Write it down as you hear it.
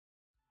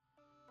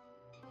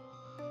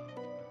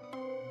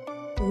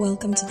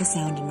Welcome to the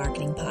Sound and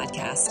Marketing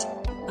Podcast.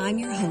 I'm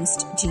your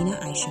host, Gina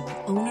Isham,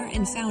 owner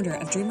and founder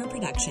of Dreamer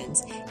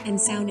Productions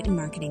and Sound and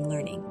Marketing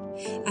Learning.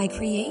 I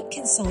create,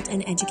 consult,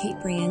 and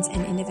educate brands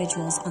and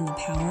individuals on the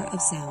power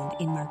of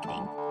sound in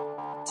marketing.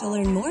 To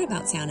learn more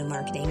about sound and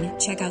marketing,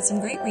 check out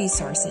some great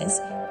resources,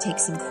 take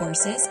some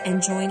courses,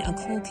 and join a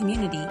cool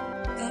community,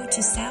 go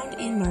to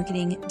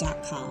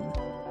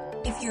soundinmarketing.com.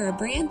 If you're a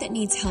brand that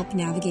needs help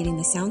navigating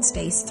the sound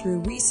space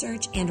through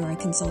research and/or a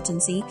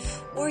consultancy,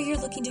 or you're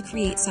looking to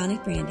create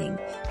sonic branding,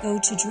 go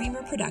to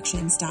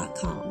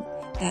dreamerproductions.com.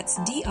 That's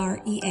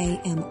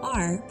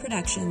DREAMR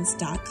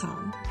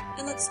Productions.com.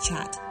 And let's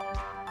chat.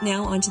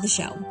 Now on to the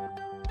show.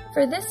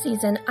 For this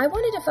season, I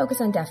wanted to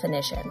focus on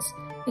definitions,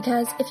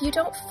 because if you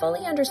don't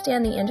fully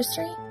understand the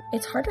industry,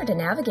 it's harder to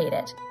navigate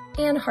it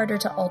and harder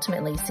to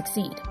ultimately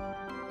succeed.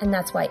 And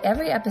that's why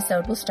every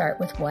episode will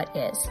start with what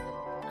is.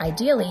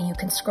 Ideally, you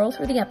can scroll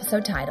through the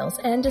episode titles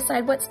and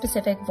decide what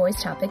specific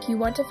voice topic you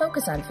want to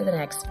focus on for the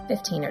next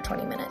 15 or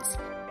 20 minutes.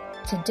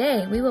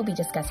 Today, we will be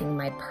discussing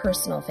my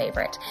personal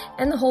favorite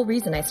and the whole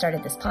reason I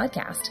started this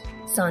podcast,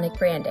 sonic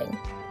branding.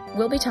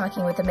 We'll be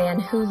talking with the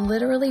man who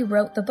literally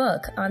wrote the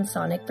book on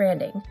sonic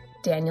branding,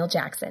 Daniel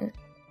Jackson.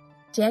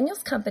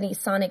 Daniel's company,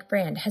 Sonic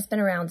Brand, has been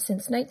around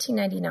since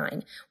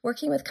 1999,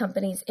 working with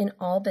companies in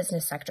all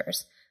business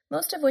sectors,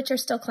 most of which are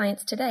still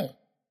clients today.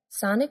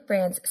 Sonic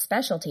Brand's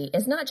specialty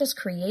is not just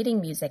creating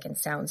music and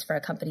sounds for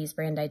a company's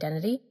brand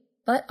identity,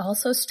 but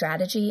also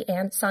strategy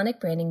and sonic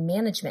branding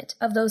management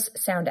of those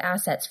sound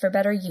assets for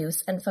better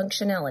use and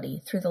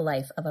functionality through the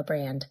life of a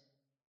brand.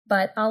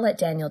 But I'll let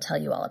Daniel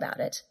tell you all about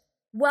it.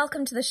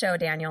 Welcome to the show,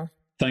 Daniel.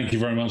 Thank you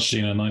very much,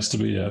 Gina. Nice to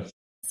be here.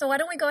 So why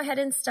don't we go ahead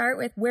and start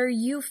with where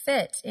you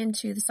fit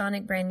into the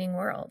sonic branding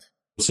world?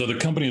 So the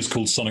company is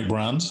called Sonic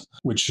Brand,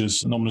 which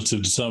is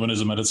nominative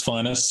determinism at its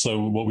finest.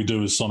 So what we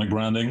do is sonic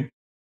branding.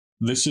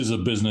 This is a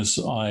business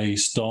I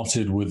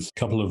started with a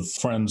couple of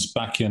friends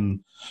back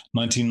in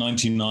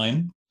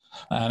 1999,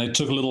 and it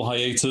took a little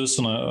hiatus,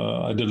 and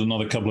I did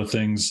another couple of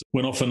things.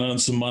 Went off and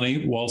earned some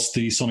money whilst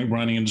the sonic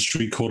branding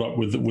industry caught up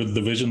with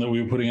the vision that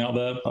we were putting out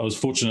there. I was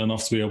fortunate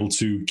enough to be able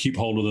to keep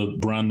hold of the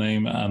brand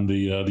name and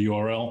the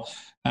URL,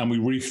 and we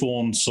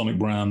reformed Sonic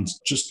Brand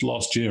just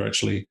last year,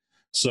 actually.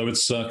 So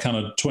it's a kind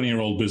of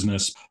 20-year-old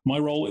business. My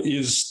role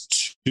is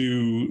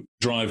to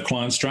drive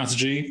client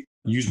strategy,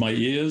 use my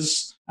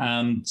ears,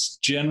 and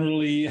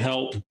generally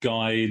help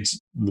guide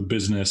the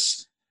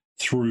business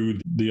through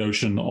the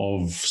ocean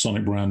of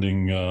sonic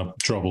branding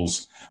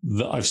troubles.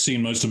 I've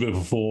seen most of it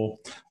before.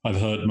 I've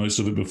heard most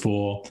of it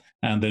before,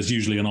 and there's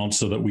usually an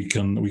answer that we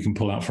can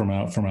pull out from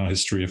our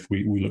history if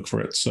we look for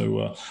it.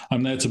 So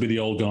I'm there to be the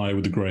old guy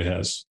with the gray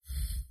hairs.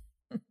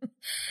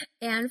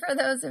 And for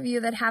those of you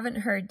that haven't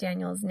heard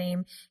Daniel's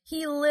name,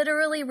 he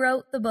literally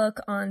wrote the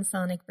book on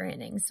sonic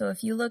branding. So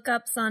if you look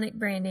up sonic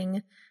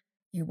branding,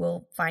 you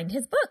will find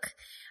his book.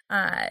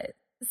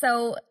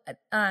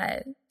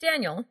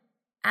 Daniel,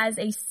 as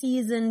a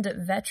seasoned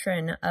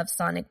veteran of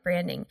sonic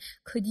branding,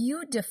 could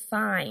you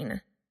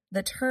define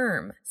the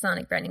term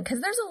sonic branding?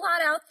 Because there's a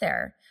lot out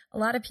there. A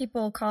lot of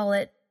people call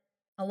it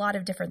a lot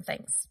of different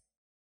things.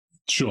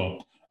 Sure.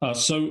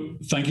 So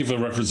thank you for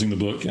referencing the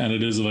book, and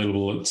it is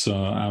available at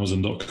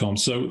Amazon.com.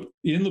 So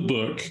in the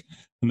book,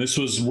 and this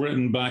was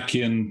written back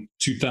in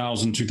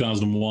 2000,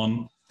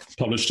 2001,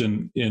 published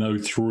in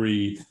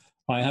 03,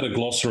 I had a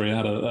glossary. I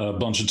had a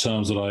bunch of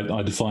terms that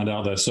I defined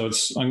out there. So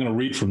I'm going to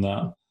read from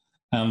that,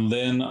 and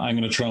then I'm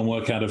going to try and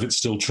work out if it's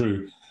still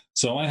true.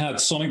 So I had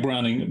sonic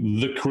branding,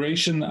 the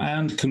creation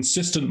and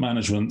consistent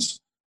management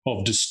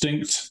of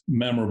distinct,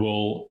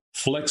 memorable,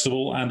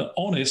 flexible, and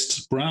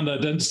honest brand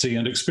identity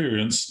and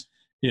experience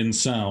in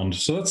sound.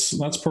 So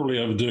that's probably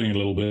overdoing it a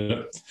little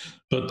bit,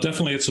 but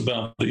definitely it's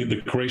about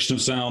the creation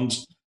of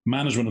sound,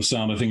 management of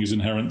sound, I think is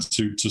inherent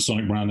to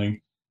sonic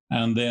branding.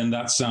 And then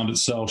that sound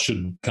itself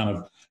should kind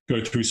of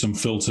go through some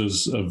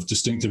filters of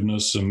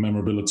distinctiveness and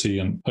memorability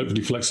and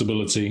hopefully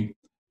flexibility.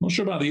 Not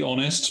sure about the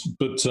honest,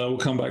 but we'll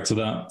come back to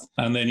that.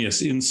 And then,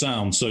 yes, in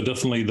sound. So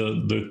definitely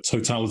the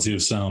totality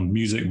of sound,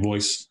 music,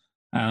 voice,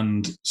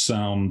 and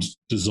sound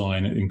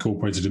design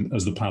incorporated in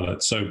as the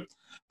palette. So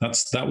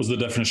that was the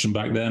definition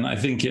back then. I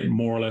think it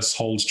more or less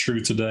holds true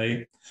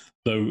today,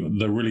 though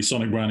the really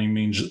sonic branding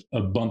means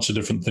a bunch of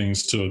different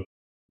things to a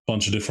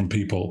bunch of different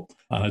people.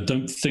 And I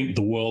don't think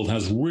the world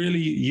has really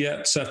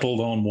yet settled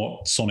on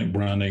what sonic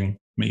branding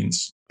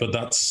means. But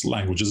that's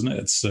language, isn't it?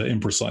 It's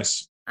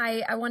imprecise.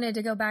 I wanted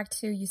to go back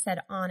to, you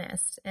said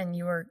honest, and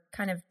you were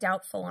kind of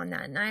doubtful on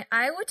that. And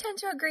I would tend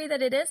to agree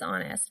that it is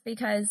honest,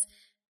 because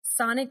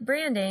sonic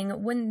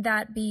branding, wouldn't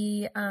that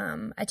be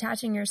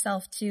attaching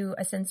yourself to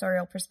a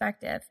sensorial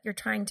perspective? You're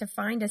trying to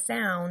find a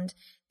sound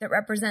that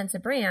represents a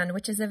brand,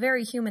 which is a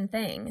very human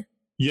thing.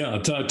 Yeah, I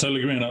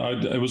totally agree.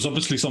 And it was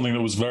obviously something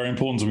that was very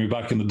important to me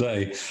back in the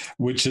day,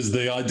 which is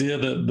the idea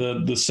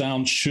that the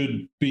sound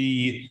should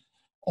be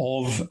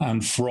of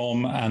and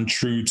from and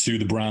true to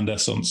the brand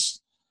essence.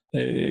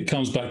 It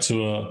comes back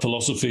to a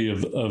philosophy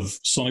of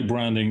sonic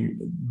branding,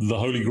 the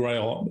holy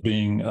grail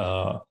being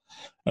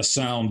a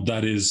sound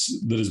that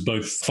is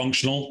both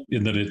functional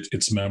in that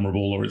it's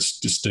memorable or it's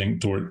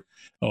distinct or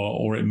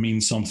it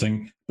means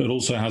something, but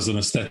also has an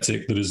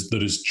aesthetic that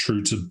is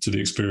true to the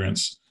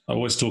experience. I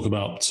always talk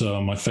about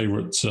my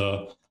favorite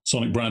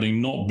sonic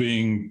branding not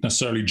being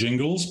necessarily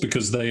jingles,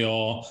 because they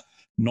are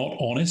not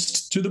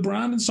honest to the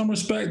brand in some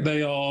respect.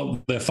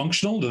 They're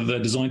functional. They're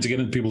designed to get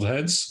into people's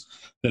heads.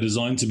 They're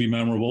designed to be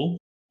memorable,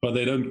 but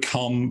they don't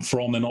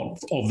they're not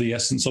of the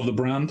essence of the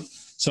brand.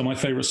 So my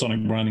favorite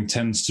sonic branding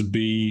tends to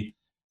be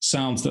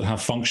sounds that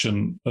have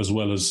function as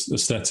well as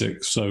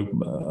aesthetic. So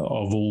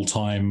of all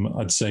time,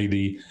 I'd say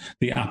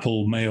the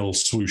Apple Mail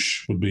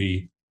swoosh would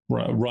be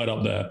right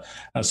up there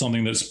as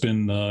something that's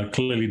been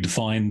clearly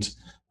defined,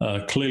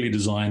 clearly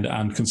designed,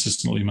 and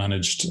consistently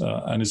managed.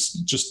 And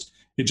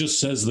it just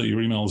says that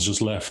your email is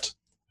just left.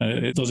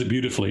 It does it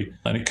beautifully,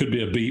 and it could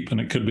be a beep and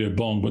it could be a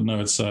bong, but no,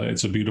 it's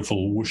a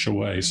beautiful whoosh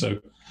away. So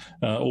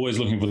always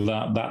looking for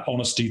that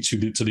honesty to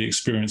the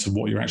experience of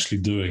what you're actually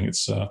doing.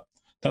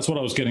 That's what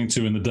I was getting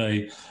to in the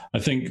day. I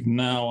think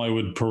now I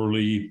would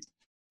probably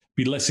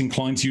be less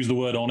inclined to use the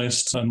word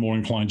honest and more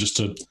inclined just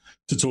to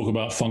talk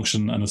about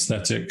function and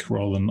aesthetic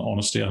rather than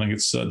honesty. I think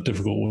it's a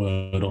difficult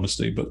word,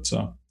 honesty, but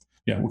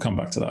yeah, we'll come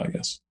back to that, I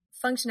guess.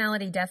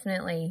 Functionality,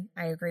 definitely.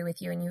 I agree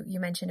with you. And you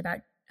mentioned about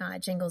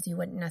jingles, you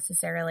wouldn't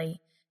necessarily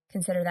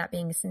consider that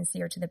being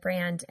sincere to the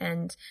brand.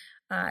 And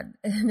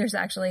there's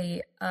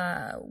actually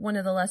one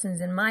of the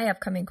lessons in my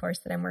upcoming course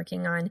that I'm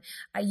working on.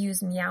 I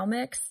use Meow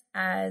Mix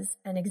as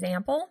an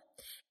example,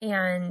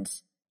 and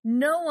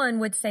no one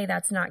would say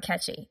that's not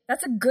catchy.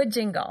 That's a good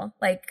jingle.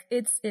 Like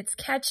it's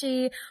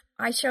catchy.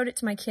 I showed it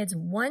to my kids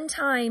one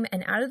time,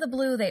 and out of the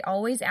blue, they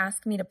always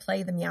ask me to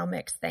play the Meow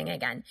Mix thing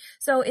again.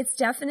 So it's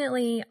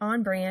definitely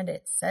on brand.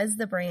 It says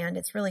the brand.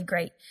 It's really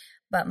great.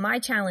 But my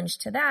challenge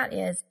to that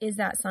is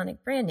that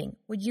sonic branding?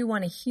 Would you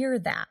want to hear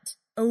that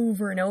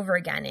over and over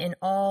again in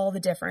all the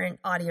different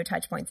audio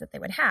touch points that they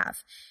would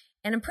have?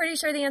 And I'm pretty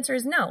sure the answer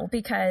is no,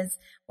 because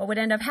what would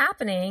end up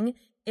happening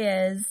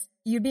is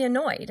you'd be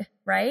annoyed,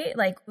 right?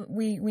 Like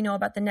we know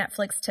about the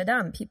Netflix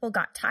ta-dum. People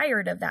got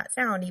tired of that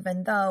sound,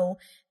 even though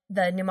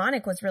the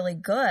mnemonic was really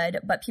good,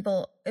 but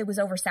it was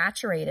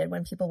oversaturated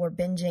when people were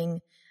binging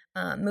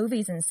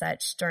movies and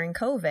such during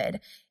COVID.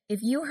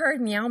 If you heard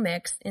Meow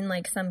Mix in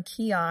like some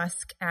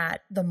kiosk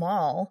at the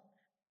mall,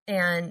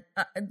 and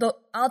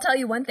I'll tell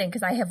you one thing,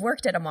 because I have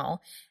worked at a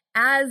mall.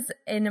 As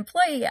an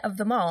employee of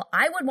the mall,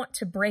 I would want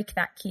to break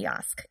that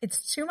kiosk.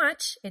 It's too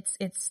much.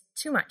 It's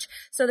too much.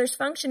 So there's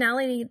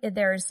functionality,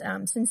 there's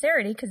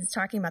sincerity because it's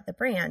talking about the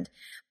brand,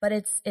 but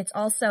it's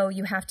also,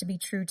 you have to be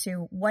true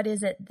to what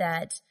is it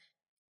that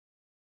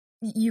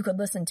you could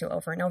listen to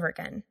over and over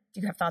again.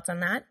 Do you have thoughts on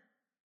that?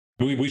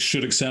 We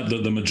should accept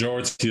that the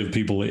majority of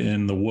people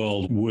in the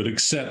world would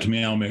accept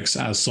Meow Mix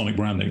as sonic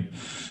branding.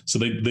 So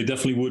they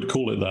definitely would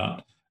call it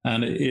that.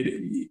 And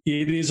it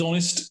is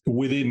honest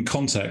within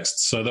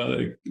context, so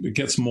that it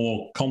gets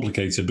more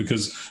complicated,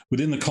 because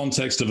within the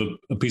context of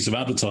a piece of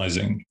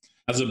advertising,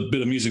 as a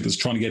bit of music that's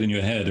trying to get in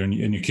your head or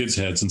in your kids'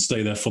 heads and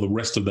stay there for the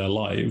rest of their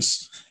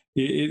lives,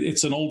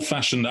 it's an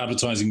old-fashioned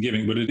advertising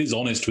gimmick, but it is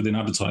honest within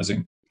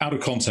advertising. Out of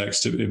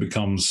context, it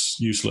becomes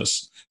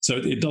useless. So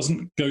it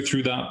doesn't go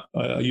through that.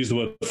 I use the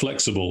word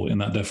flexible in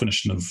that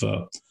definition of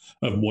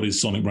what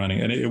is sonic branding,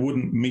 and it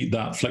wouldn't meet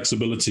that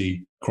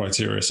flexibility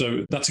criteria.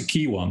 So that's a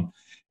key one,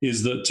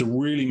 is that to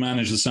really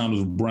manage the sound of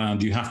the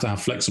brand, you have to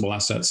have flexible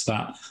assets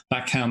that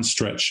can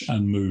stretch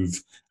and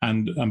move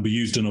and be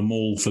used in a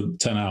mall for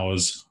 10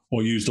 hours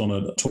or used on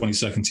a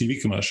 20-second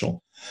TV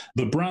commercial.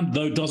 The brand,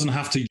 though, doesn't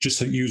have to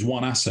just use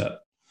one asset.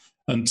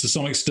 And to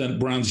some extent,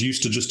 brands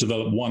used to just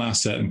develop one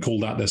asset and call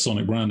that their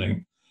sonic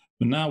branding.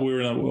 But now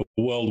we're in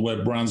a world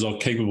where brands are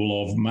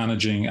capable of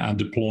managing and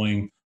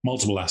deploying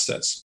multiple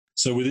assets.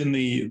 So within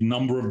the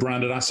number of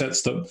branded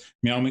assets that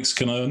Meow Mix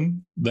can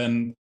own,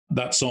 then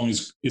that song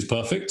is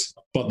perfect,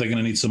 but they're going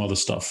to need some other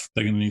stuff.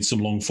 They're going to need some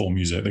long form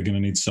music. They're going to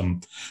need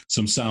some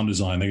sound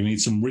design. They're going to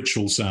need some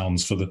ritual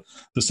sounds for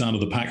the sound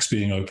of the packs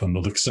being opened,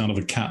 or the sound of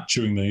a cat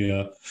chewing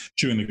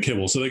the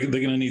kibble. So they're going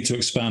to need to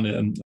expand it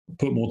and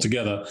put more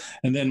together,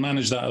 and then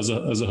manage that as a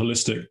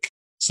holistic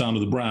sound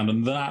of the brand.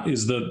 And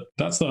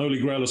that's the holy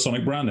grail of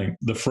sonic branding.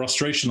 The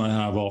frustration I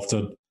have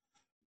after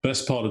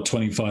best part of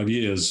 25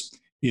 years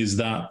is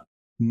that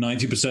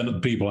 90% of the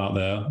people out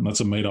there, and that's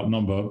a made up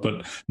number,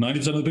 but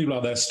 90% of the people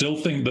out there still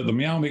think that the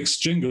Meow Mix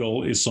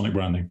jingle is sonic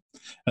branding.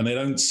 And they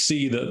don't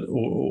see that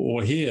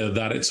or hear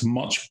that it's a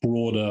much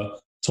broader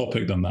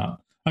topic than that.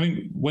 I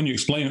mean, when you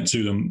explain it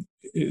to them,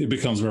 it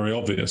becomes very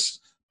obvious.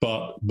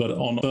 But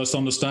on first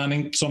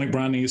understanding, sonic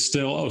branding is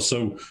still,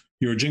 so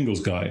you're a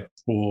jingles guy,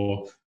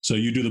 or so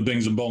you do the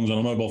bings and bongs on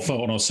a mobile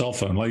phone, on a cell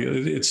phone. Like,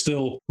 it's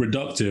still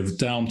reductive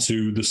down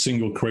to the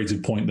single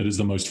creative point that is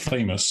the most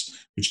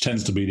famous, which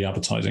tends to be the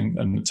advertising,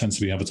 and it tends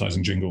to be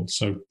advertising jingle.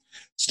 So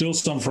still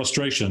some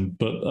frustration,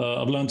 but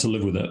I've learned to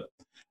live with it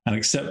and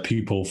accept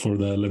people for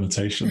their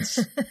limitations.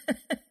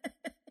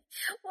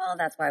 well,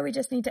 that's why we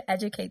just need to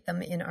educate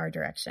them in our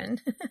direction.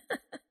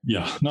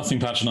 Yeah, nothing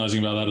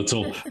patronizing about that at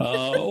all.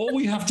 All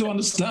we have to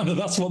understand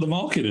that's what the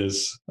market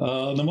is.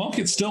 The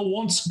market still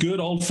wants good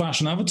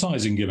old-fashioned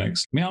advertising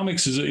gimmicks. Meow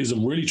Mix is a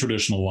really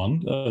traditional one.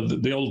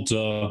 The old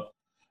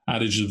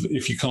adage of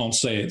if you can't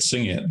say it,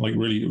 sing it, like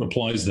really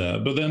applies there.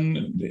 But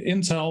then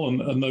Intel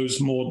and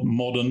those more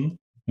modern,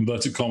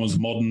 inverted commas,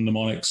 modern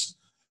mnemonics,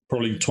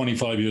 probably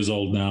 25 years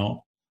old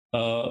now,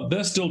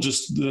 they're sort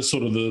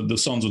of the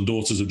sons and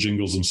daughters of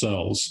jingles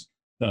themselves,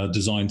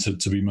 designed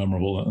to be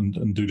memorable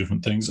and do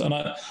different things. And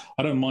I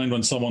don't mind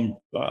when someone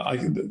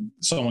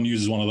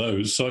uses one of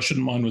those. So I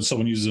shouldn't mind when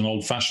someone uses an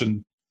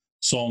old-fashioned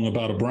song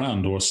about a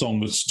brand or a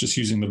song that's just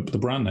using the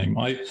brand name.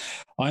 I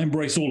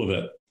embrace all of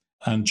it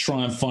and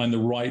try and find the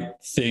right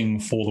thing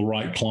for the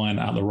right client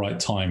at the right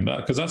time.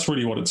 Because that's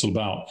really what it's all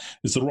about.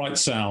 It's the right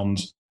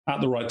sound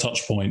at the right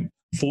touch point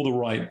for the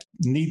right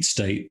need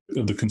state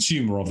of the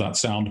consumer of that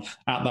sound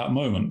at that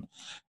moment.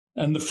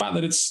 And the fact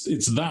that it's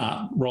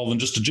that rather than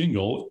just a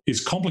jingle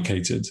is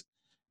complicated,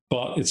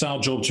 but it's our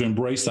job to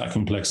embrace that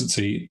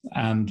complexity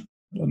and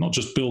not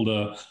just build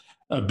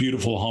a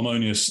beautiful,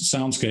 harmonious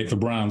soundscape for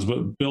brands,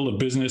 but build a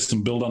business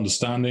and build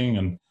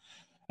understanding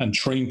and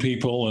train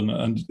people.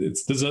 And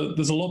there's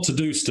a lot to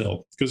do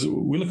still, because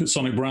we look at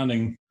sonic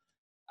branding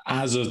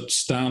as a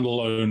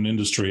standalone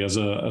industry, as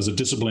a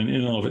discipline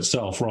in and of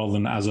itself, rather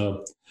than as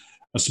a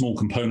small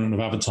component of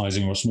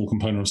advertising or a small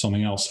component of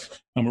something else.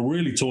 And we're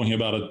really talking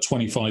about a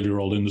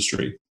 25-year-old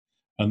industry.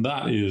 And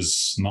that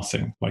is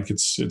nothing. Like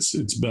it's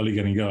barely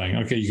getting going.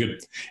 Okay,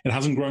 it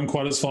hasn't grown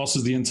quite as fast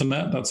as the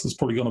internet. That's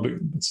probably gone a bit,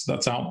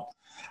 that's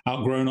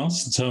outgrown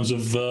us in terms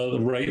of the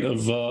rate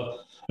of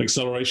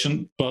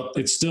acceleration, but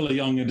it's still a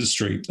young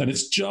industry. And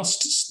it's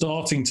just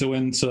starting to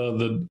enter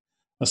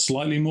a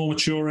slightly more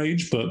mature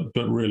age, but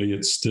really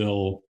it's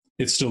still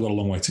got a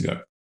long way to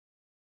go.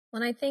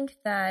 Well, I think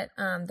that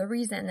the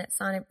reason that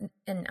sonic,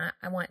 and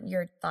I want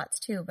your thoughts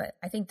too, but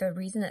I think the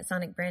reason that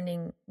sonic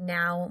branding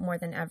now more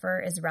than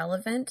ever is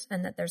relevant,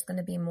 and that there's going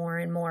to be more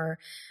and more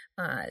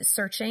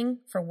searching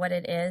for what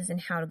it is and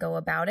how to go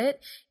about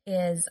it,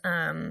 is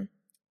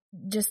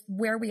just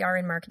where we are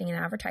in marketing and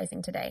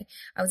advertising today.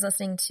 I was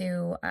listening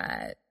to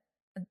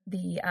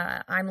the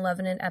I'm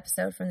Loving It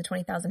episode from the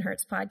 20,000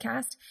 Hertz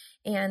podcast,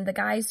 and the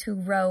guys who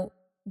wrote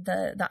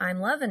the I'm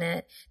Loving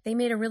It, they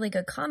made a really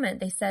good comment.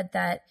 They said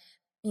that,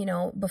 you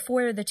know,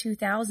 before the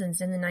 2000s,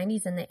 in the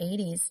 90s and the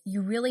 80s,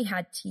 you really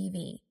had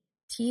TV.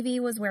 TV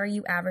was where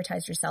you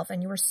advertised yourself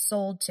and you were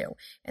sold to.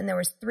 And there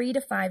was 3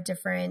 to 5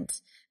 different,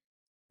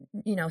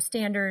 you know,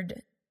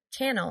 standard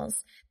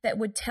channels that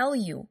would tell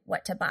you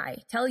what to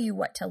buy, tell you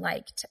what to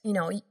like, you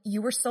know,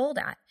 you were sold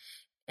at.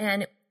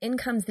 And in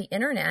comes the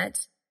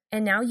internet,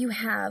 and now you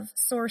have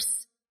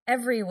source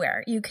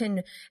everywhere. You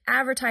can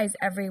advertise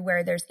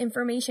everywhere. There's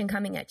information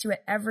coming at you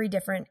at every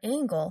different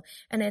angle.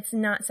 And it's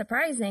not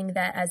surprising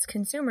that as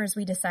consumers,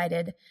 we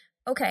decided,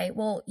 okay,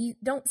 well, you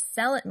don't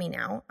sell at me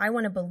now. I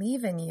want to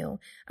believe in you.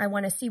 I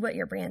want to see what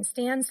your brand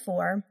stands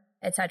for,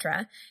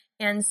 etc.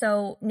 And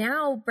so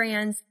now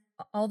brands,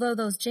 although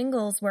those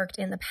jingles worked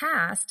in the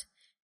past,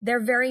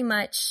 they're very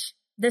much,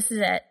 this is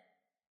it.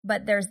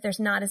 But there's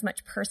not as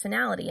much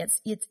personality.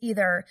 It's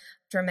either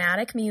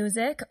dramatic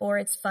music, or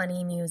it's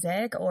funny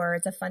music, or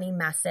it's a funny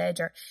message,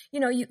 or, you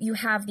know, you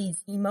have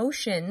these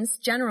emotions,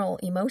 general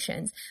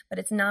emotions, but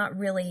it's not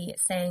really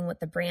saying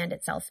what the brand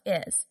itself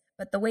is.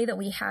 But the way that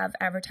we have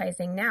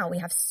advertising now, we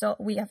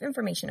have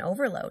information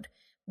overload.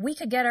 We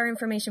could get our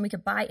information, we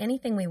could buy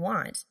anything we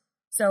want.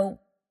 So,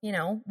 you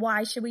know,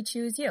 why should we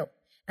choose you?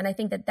 And I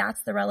think that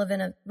that's the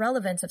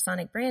relevance of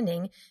sonic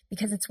branding,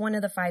 because it's one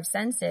of the 5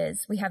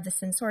 senses. We have the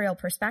sensorial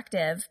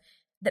perspective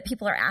that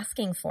people are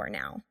asking for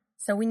now.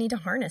 So we need to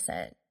harness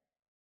it.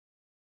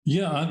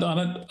 Yeah,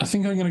 I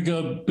think I'm going to go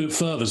a bit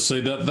further to say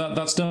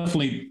that's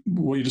definitely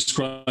what you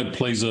described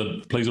plays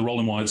a role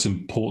in why it's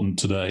important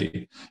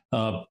today.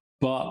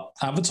 But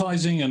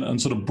advertising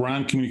and sort of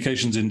brand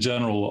communications in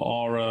general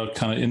are a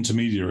kind of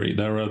intermediary.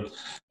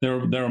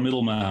 They're a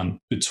middleman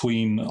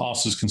between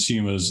us as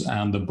consumers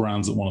and the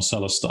brands that want to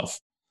sell us stuff.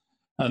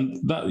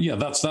 And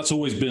that's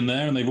always been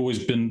there, and they've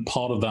always been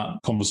part of that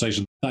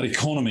conversation, that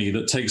economy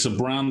that takes a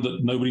brand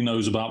that nobody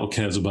knows about or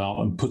cares about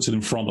and puts it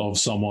in front of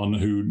someone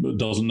who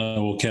doesn't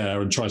know or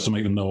care and tries to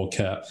make them know or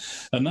care.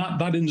 And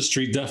that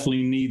industry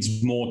definitely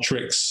needs more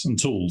tricks and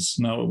tools.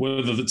 Now,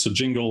 whether it's a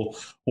jingle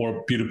or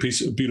a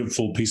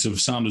beautiful piece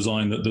of sound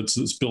design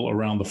that's built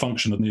around the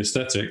function and the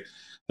aesthetic,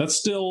 that's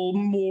still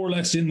more or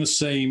less in the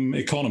same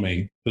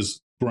economy as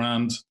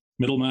brand,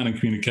 middleman in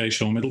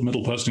communication, or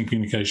middle person in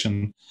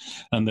communication,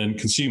 and then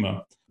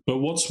consumer. But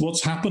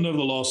what's happened over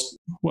the last,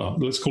 well,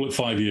 let's call it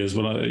 5 years,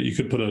 but you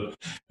could put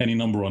any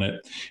number on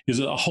it, is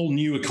that a whole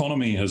new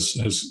economy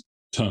has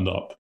turned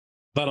up.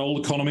 That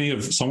old economy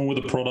of someone with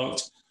a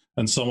product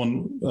and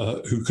someone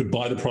who could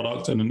buy the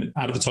product and an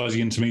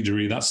advertising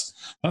intermediary, that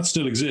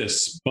still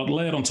exists. But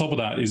layered on top of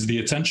that is the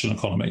attention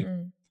economy.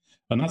 Mm.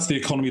 And that's the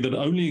economy that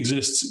only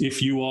exists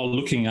if you are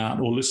looking at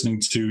or listening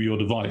to your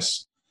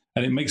device.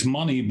 And it makes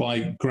money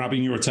by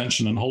grabbing your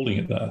attention and holding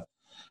it there.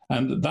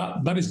 And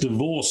that is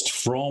divorced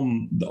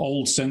from the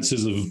old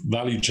senses of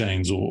value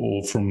chains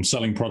or from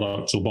selling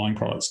products or buying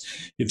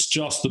products. It's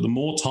just that the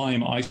more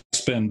time I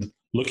spend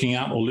looking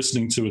at or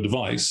listening to a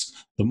device,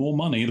 the more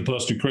money the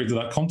person who created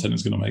that content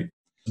is going to make.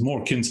 It's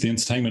more akin to the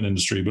entertainment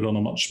industry, but on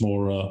a much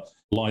more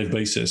live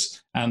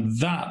basis. And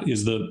that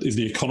is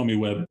the economy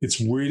where it's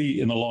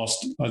really, in the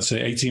last, I'd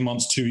say 18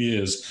 months, 2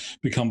 years,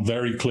 become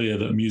very clear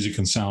that music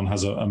and sound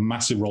has a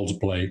massive role to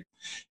play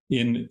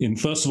in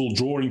first of all,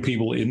 drawing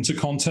people into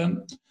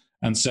content,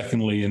 and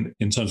secondly,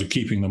 in terms of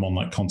keeping them on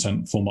that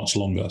content for much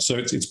longer. So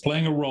it's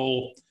playing a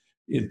role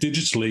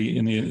digitally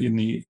in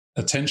the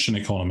attention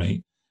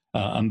economy.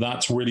 And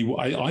that's really,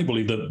 I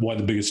believe, that why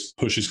the biggest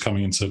push is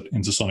coming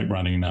into sonic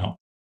branding now.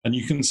 And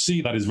you can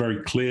see that is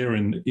very clear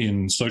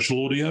in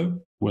social audio,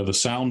 where the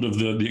sound of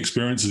the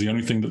experience is the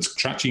only thing that's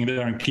attracting you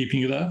there and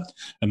keeping you there.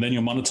 And then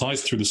you're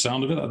monetized through the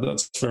sound of it.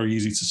 That's very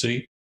easy to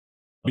see.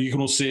 But you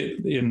can also see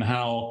it in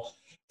how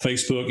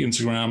Facebook,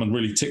 Instagram, and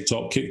really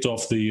TikTok kicked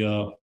off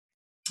the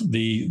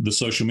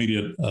social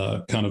media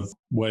kind of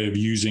way of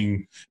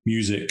using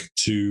music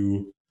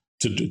to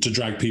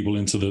drag people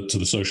into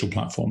the social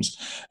platforms.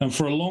 And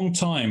for a long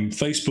time,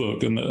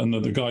 Facebook and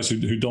the guys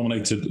who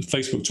dominated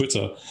Facebook,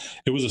 Twitter,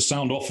 it was a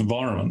sound off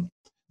environment.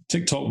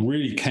 TikTok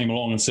really came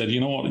along and said, you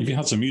know what, if you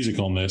had some music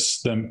on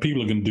this, then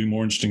people are going to do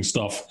more interesting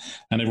stuff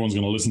and everyone's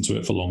going to listen to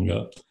it for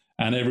longer.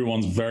 And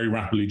everyone's very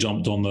rapidly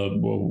jumped on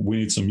we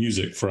need some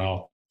music for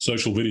our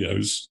social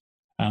videos.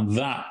 And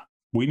that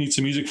we need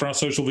some music for our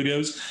social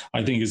videos,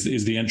 I think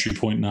is the entry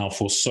point now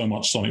for so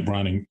much sonic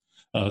branding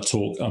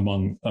talk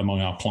among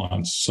our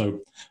clients.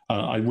 So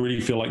I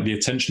really feel like the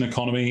attention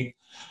economy,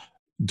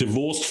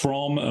 divorced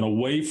from and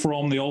away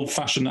from the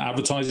old-fashioned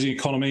advertising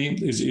economy,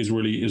 is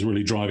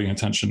really driving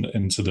attention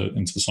into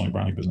the sonic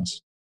branding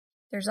business.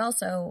 There's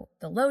also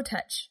the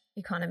low-touch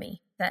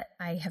economy that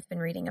I have been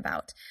reading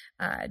about,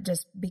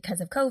 just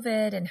because of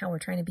COVID and how we're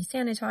trying to be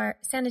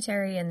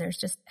sanitary, and there's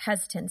just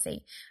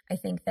hesitancy. I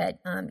think that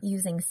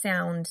using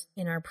sound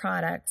in our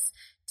products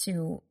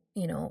to,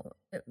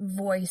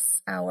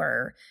 voice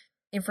our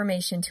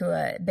information to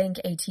a bank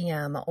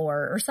ATM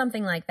or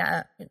something like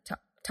that,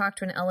 talk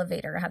to an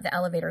elevator, have the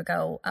elevator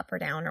go up or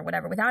down or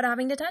whatever without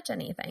having to touch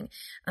anything.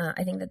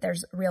 I think that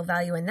there's real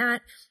value in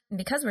that. And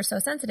because we're so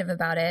sensitive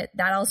about it,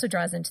 that also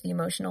draws into the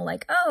emotional,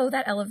 like, oh,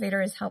 that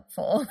elevator is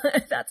helpful.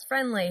 That's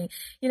friendly.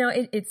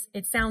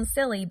 It sounds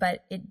silly,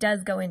 but it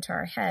does go into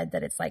our head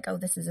that it's like, oh,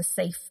 this is a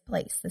safe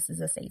place. This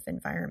is a safe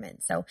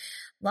environment. So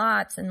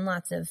lots and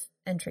lots of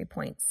entry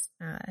points.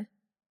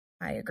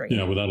 I agree.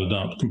 Yeah, without a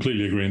doubt.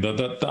 Completely agreeing.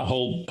 That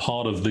whole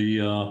part of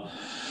the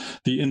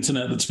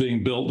internet that's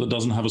being built that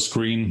doesn't have a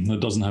screen,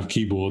 that doesn't have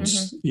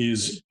keyboards,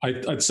 is,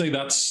 I'd say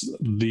that's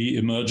the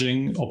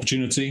emerging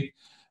opportunity.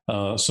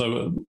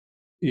 So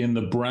in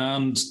the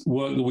brand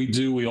work that we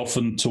do, we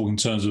often talk in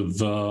terms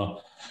of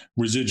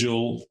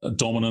residual,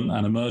 dominant,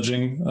 and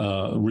emerging.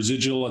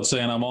 Residual, I'd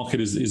say, in our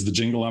market is the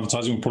jingle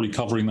advertising. We're probably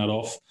covering that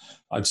off.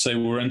 I'd say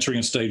we're entering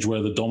a stage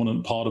where the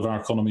dominant part of our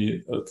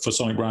economy for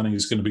sonic branding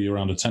is going to be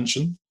around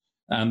attention.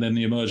 And then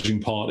the emerging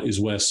part is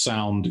where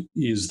sound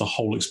is the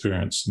whole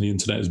experience. And the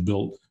internet is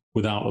built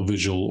without a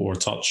visual or a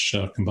touch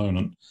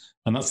component.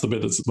 And that's the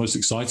bit that's most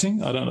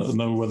exciting. I don't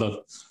know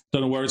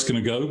where it's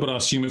going to go, but I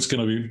assume it's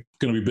going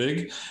to be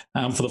big.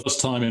 And for the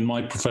first time in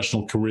my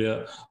professional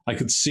career, I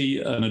could see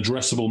an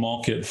addressable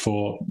market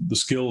for the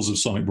skills of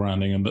sonic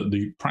branding and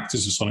the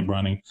practice of sonic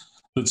branding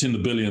that's in the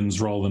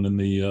billions rather than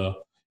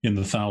in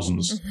the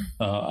thousands.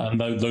 And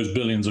those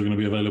billions are going to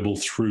be available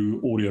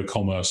through audio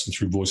commerce and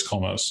through voice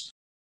commerce.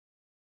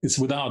 It's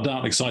without a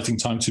doubt an exciting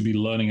time to be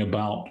learning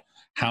about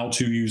how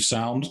to use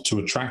sound to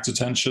attract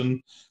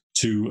attention,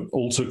 to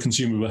alter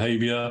consumer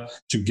behavior,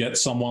 to get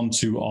someone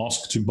to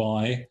ask to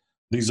buy.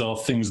 These are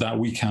things that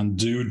we can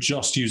do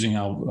just using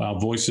our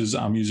voices,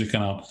 our music,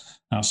 and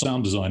our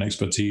sound design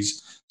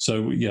expertise.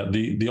 So yeah,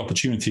 the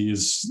opportunity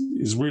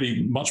is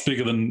really much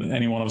bigger than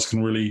any one of us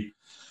can really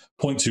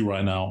point to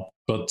right now.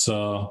 But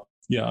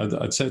yeah,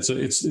 I'd say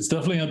it's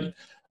definitely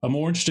a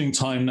more interesting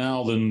time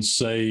now than,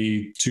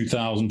 say,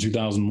 2000,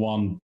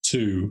 2001,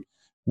 2,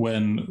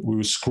 when we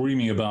were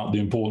screaming about the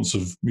importance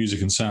of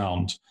music and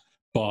sound,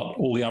 but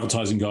all the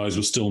advertising guys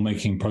were still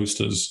making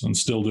posters and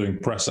still doing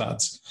press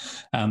ads.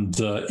 And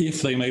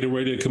if they made a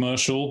radio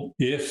commercial,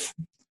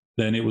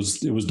 then it was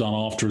done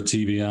after a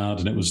TV ad,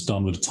 and it was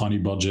done with a tiny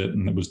budget,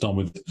 and it was done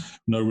with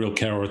no real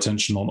care or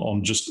attention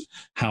on just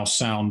how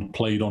sound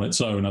played on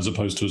its own as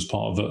opposed to as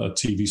part of a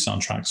TV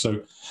soundtrack.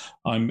 So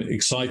I'm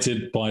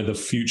excited by the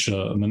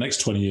future in the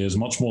next 20 years,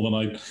 much more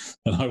than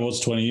I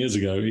was 20 years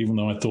ago, even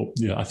though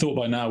I thought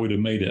by now we'd have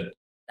made it.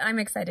 I'm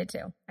excited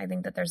too. I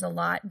think that there's a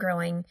lot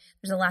growing.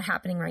 There's a lot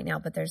happening right now,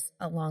 but there's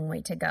a long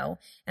way to go.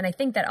 And I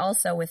think that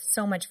also with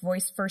so much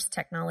voice first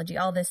technology,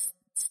 all this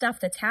stuff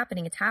that's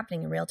happening, it's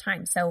happening in real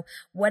time. So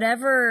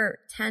whatever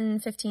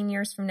 10, 15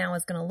 years from now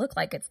is going to look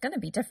like, it's going to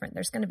be different.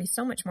 There's going to be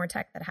so much more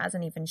tech that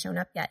hasn't even shown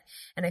up yet.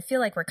 And I feel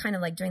like we're kind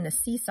of like doing the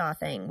seesaw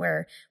thing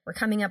where we're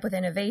coming up with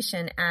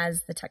innovation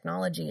as the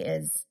technology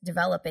is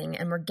developing,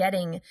 and we're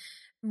getting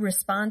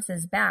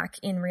responses back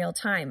in real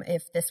time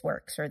if this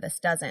works or this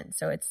doesn't.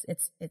 So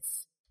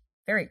it's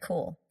very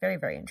cool. Very,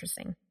 very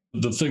interesting.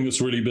 The thing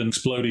that's really been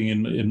exploding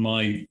in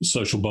my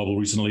social bubble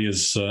recently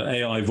is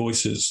AI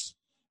voices.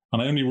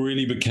 And I only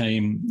really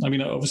became,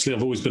 obviously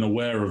I've always been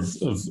aware of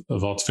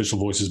artificial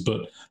voices,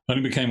 but I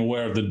only became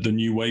aware of the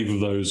new wave of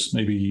those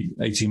maybe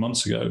 18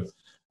 months ago.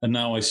 And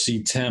now I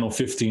see 10 or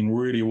 15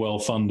 really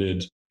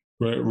well-funded,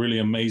 really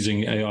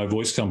amazing AI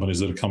voice companies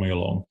that are coming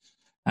along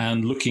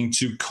and looking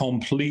to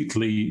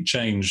completely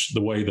change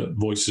the way that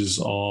voices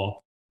are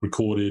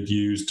recorded,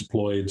 used,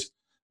 deployed,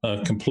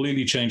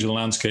 completely change the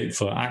landscape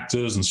for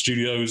actors and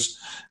studios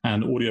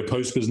and audio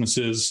post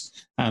businesses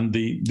and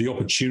the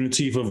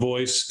opportunity for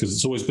voice, because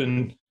it's always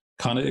been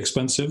kind of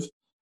expensive,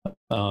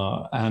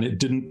 and it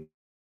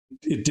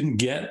didn't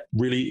get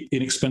really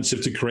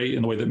inexpensive to create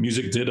in the way that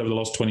music did over the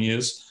last 20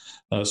 years.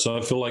 So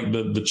I feel like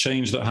the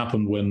change that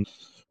happened when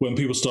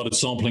people started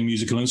sampling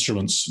musical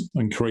instruments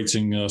and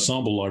creating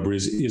sample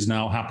libraries is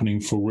now happening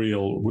for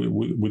real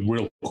with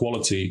real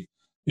quality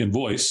in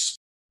voice.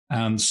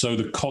 And so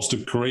the cost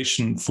of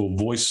creation for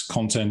voice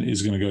content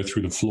is going to go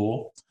through the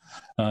floor.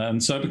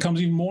 And so it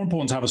becomes even more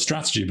important to have a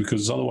strategy,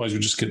 because otherwise we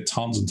just get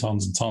tons and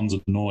tons and tons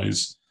of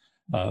noise.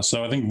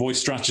 So I think voice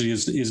strategy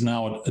is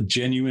now a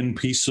genuine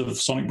piece of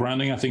sonic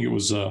branding. I think it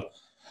was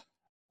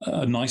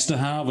nice to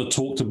have,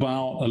 talked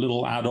about, a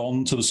little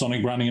add-on to the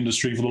sonic branding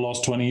industry for the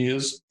last 20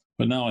 years.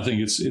 But now I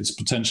think it's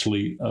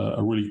potentially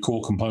a really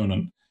core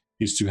component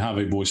is to have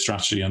a voice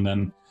strategy and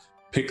then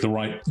pick the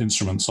right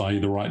instruments, i.e.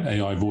 the right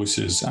AI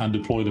voices, and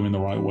deploy them in the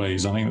right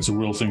ways. I think that's a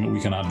real thing that we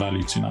can add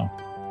value to now.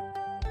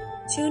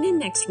 Tune in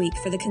next week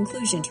for the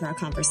conclusion to our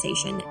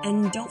conversation,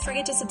 and don't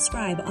forget to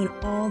subscribe on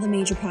all the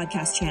major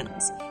podcast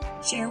channels.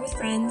 Share with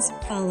friends,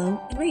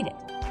 follow, and rate it.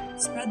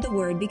 Spread the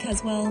word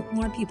because, well,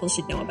 more people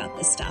should know about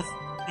this stuff.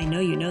 I know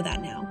you know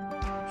that now.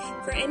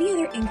 For any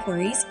other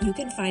inquiries, you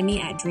can find me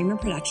at Dreamer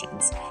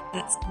Productions.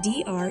 That's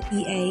DREAMR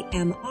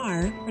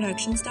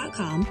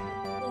Productions.com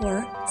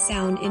or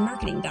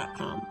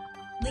soundinmarketing.com,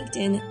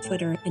 LinkedIn,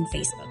 Twitter, and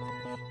Facebook.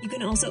 You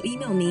can also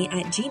email me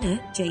at Gina,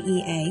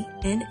 Jeanna,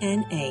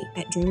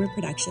 at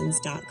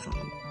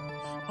dreamerproductions.com.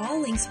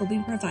 All links will be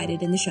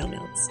provided in the show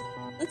notes.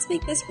 Let's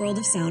make this world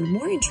of sound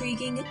more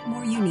intriguing,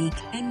 more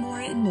unique, and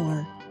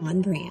more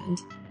on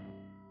brand.